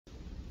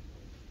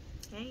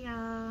Hey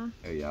y'all.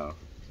 Hey y'all.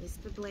 It's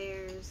the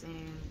Blairs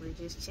and we're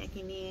just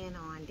checking in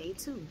on day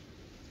 2.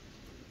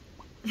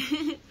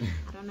 I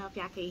don't know if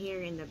y'all can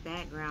hear in the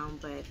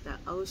background, but the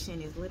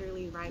ocean is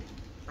literally right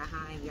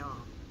behind y'all.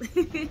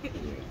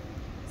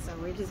 So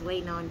we're just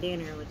waiting on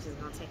dinner, which is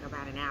gonna take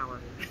about an hour.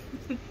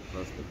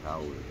 Plus the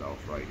power is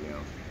off right now.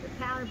 The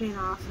power been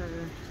off for,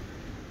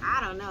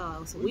 I don't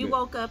know. So we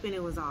woke up and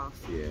it was off.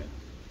 Yeah.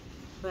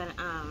 But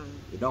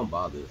it don't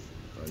bother us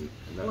or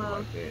nothing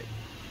like that.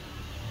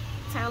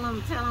 Tell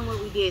them what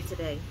we did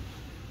today.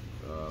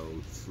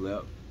 We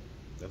slept.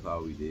 That's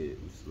all we did.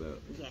 We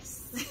slept.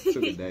 Yes.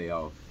 Took a day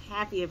off.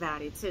 Happy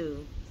about it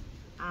too.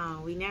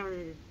 We never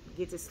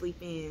get to sleep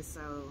in,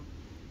 so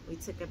we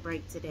took a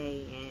break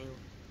today and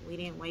we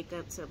didn't wake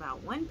up till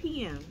about 1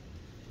 p.m.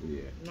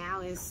 Yeah.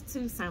 Now it's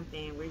 2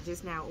 something. We're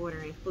just now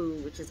ordering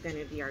food, which is going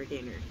to be our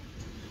dinner.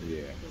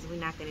 Yeah. Because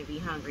we're not going to be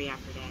hungry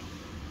after that.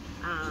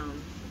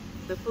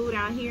 The food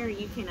out here,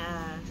 you can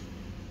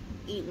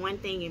eat one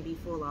thing and be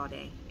full all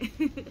day.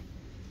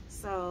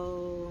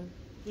 So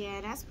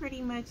yeah, that's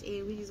pretty much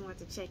it. We just want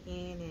to check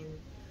in and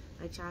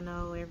let y'all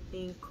know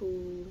everything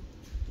cool.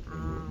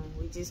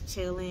 We just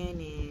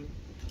chilling, and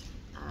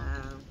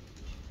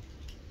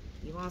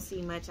you won't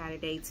see much out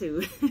of day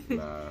 2.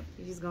 Nah.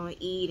 You're just gonna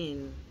eat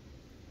and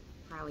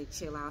probably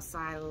chill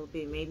outside a little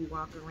bit, maybe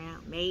walk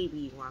around.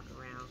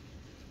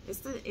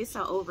 It's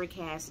an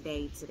overcast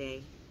day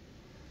today,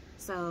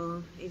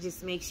 so it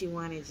just makes you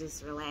want to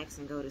just relax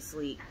and go to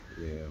sleep.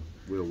 Yeah,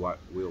 we'll walk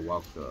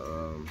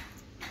the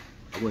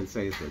I wouldn't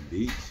say it's a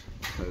beach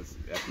because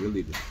that's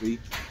really the sea.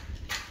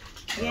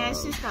 Yeah,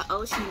 it's just the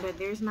ocean, but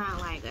there's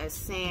not like a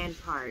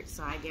sand part,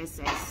 so I guess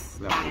that's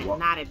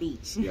not a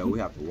beach. Yeah, we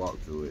have to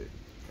walk to it.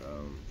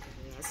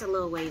 Yeah, it's a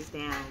little ways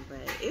down, but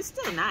it's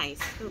still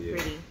nice, still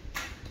pretty.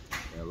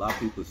 And a lot of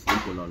people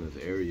sleeping on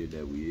this area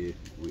that we're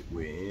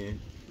in.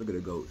 Look at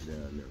the goats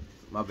down there.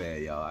 My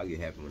bad, y'all. I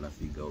get happy when I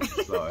see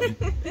goats. Sorry.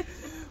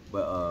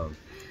 But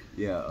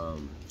yeah,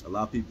 a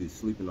lot of people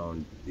sleeping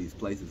on these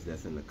places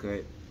that's in the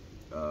cut.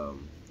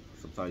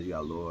 Sometimes you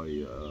gotta lower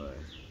your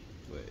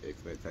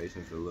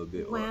expectations a little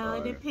bit. Well,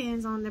 it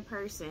depends on the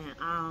person.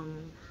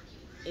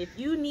 If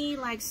you need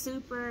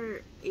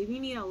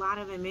a lot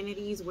of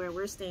amenities, where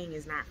we're staying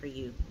is not for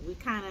you. We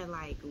kind of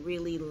like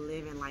really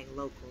living like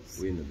locals.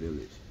 We're in the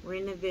village. We're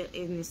in the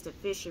and it's the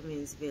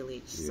fisherman's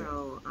village. Yeah.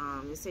 So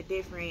it's a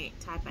different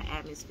type of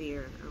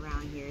atmosphere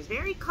around here. It's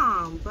very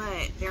calm,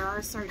 but there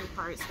are certain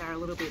parts that are a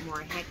little bit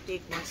more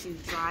hectic once you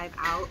drive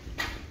out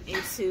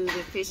into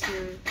the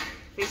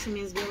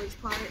fisherman's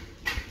village part.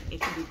 It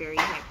can be very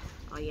hectic.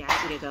 Oh yeah,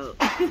 I see the goat.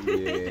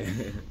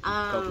 Yeah,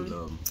 a couple of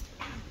them.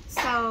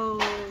 So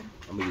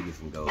I'm gonna give you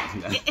some goats.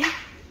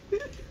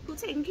 Who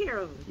taking care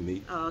of them?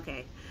 Me. Oh,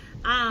 okay.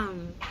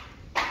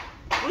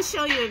 We'll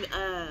show you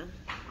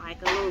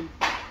like a little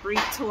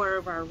brief tour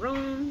of our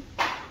room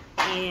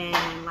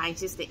and like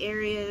just the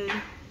area,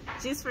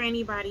 just for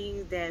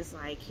anybody that's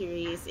like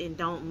curious and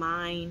don't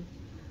mind.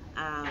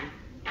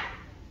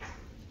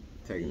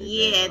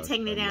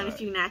 Taking it down a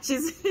few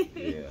notches.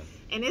 Yeah.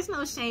 And there's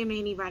no shame in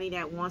anybody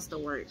that wants to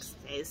work.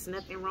 There's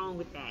nothing wrong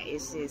with that.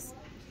 It's just,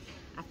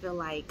 I feel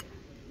like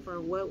for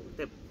what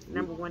the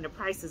number one, the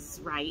price is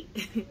right.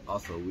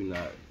 Also, we're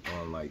not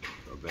on like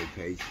a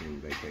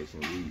vacation.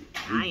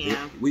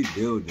 We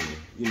building.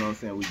 You know what I'm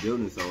saying? We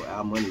building, so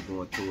our money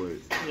going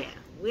towards. Yeah,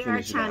 we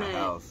are trying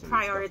to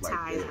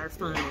prioritize like our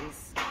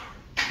funds.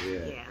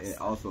 Yeah. Yes. And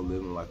also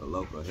living like a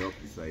local help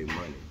you save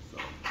money. So.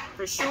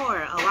 For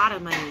sure, a lot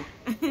of money.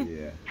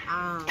 Yeah.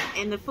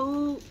 And the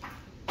food,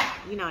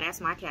 you know,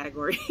 that's my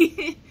category.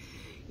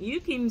 You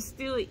can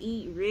still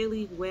eat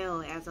really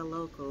well as a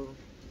local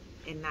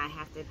and not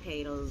have to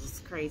pay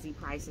those crazy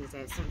prices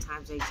that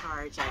sometimes they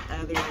charge at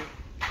other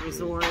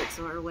resorts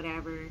or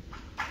whatever.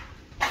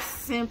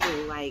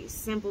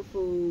 Simple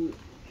food,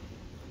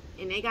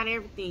 and they got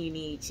everything you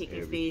need: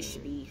 chicken, fish,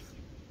 beef,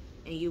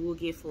 and you will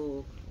get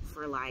full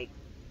for like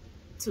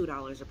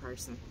 $2 a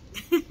person.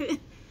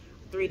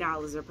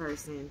 $3 a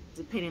person,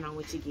 depending on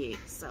what you get.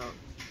 So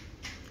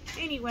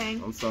anyway,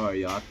 I'm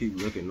sorry, y'all. I keep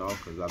looking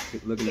off because I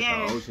keep looking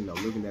at the ocean.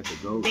 I'm looking at the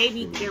goats.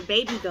 They're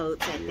baby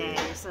goats at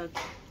that. So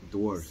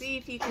dwarfs. See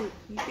if you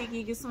think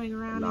you can swing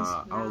around.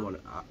 Nah, I don't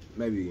want to.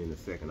 Maybe in a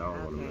second. I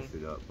don't want to mess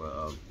it up.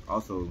 But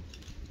also,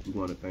 we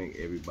want to thank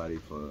everybody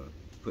for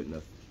putting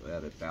us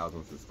at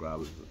 1,000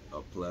 subscribers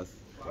up plus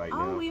right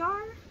now. Oh, we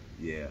are.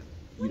 Yeah.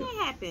 When that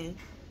happened?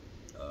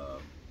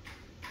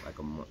 Like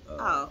a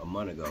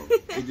month ago.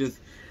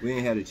 We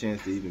ain't had a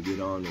chance to even get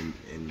on and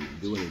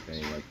do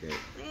anything like that.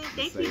 Man,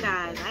 thank you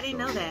guys. I didn't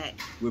know that.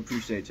 We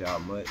appreciate y'all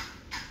much.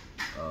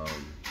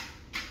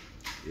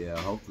 Yeah,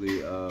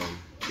 hopefully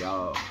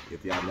y'all,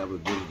 if y'all never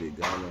visited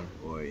Ghana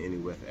or any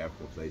West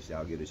African place,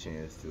 y'all get a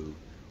chance to,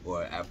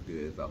 or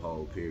Africa as a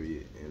whole,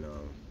 period. And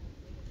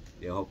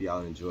yeah, hope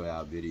y'all enjoy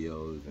our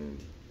videos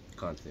and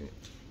content.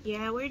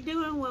 Yeah, we're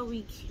doing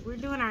we're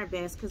doing our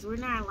best because we're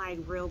not like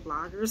real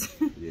bloggers.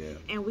 Yeah.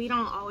 And we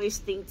don't always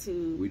think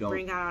to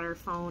bring out our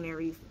phone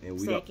every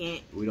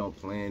second. We don't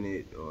plan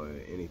it or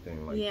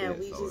anything like that. Yeah,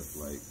 we so just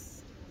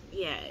it's like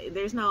Yeah,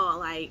 there's no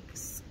like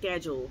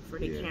schedule for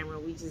the camera.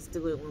 We just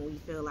do it when we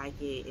feel like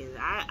it. And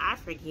I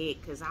forget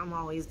because I'm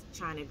always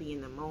trying to be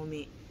in the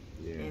moment.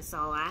 Yeah. And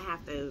so I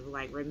have to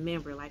like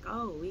remember like,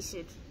 oh, we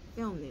should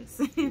film this.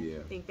 Yeah.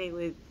 Think they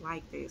would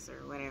like this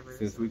or whatever.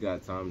 Since we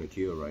got time to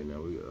kill right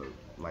now, we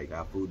like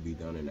our food be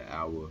done in an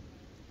hour,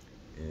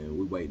 and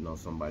we waiting on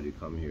somebody to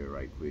come here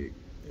right quick.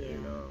 Yeah.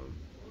 And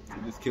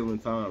we're just killing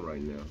time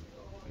right now.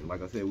 And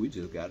like I said, we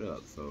just got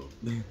up, so.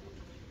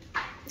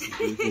 Just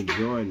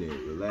enjoying it,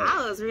 relax.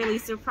 I was really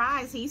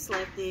surprised he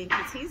slept in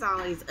because he's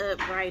always up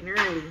bright and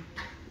early.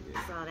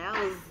 Yeah. So that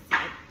was,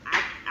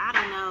 I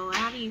don't know.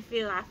 How do you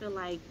feel? I feel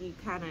like you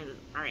kind of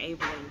are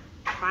able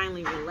to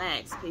finally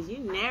relax because you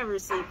never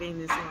sleep in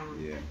this long.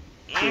 Yeah.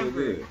 Ever. Feel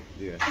good.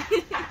 Yeah.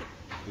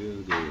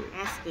 Feel good.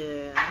 That's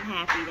good. I'm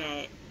happy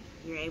that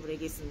you're able to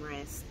get some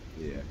rest.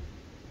 Yeah.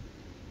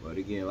 But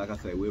again, like I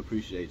said, we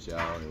appreciate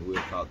y'all and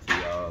we'll talk to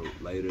y'all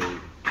later.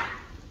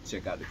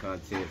 Check out the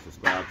content,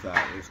 subscribe to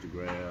our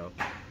Instagram.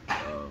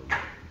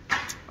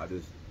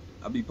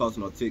 I be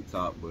posting on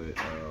TikTok, but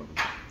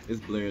it's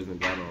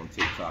BlairsNGhana on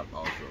TikTok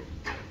also.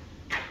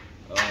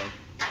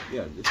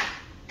 Yeah, just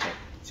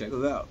check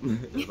us out.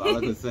 That's all I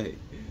can say.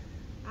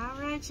 All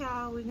right,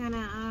 y'all. We're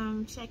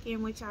gonna check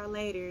in with y'all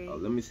later.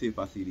 Let me see if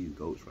I see these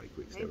goats right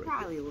quick. They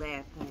probably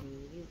left,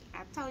 honey.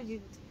 I told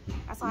you.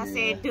 That's why I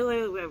said do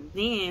it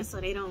then,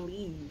 so they don't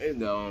leave. They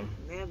don't.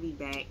 They'll be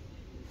back.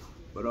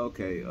 But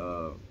okay.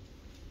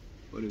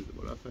 What is it?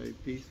 What I say?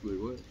 Peace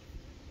with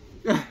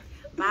what?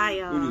 Bye,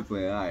 y'all. We just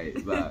playing. All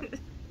right, bye.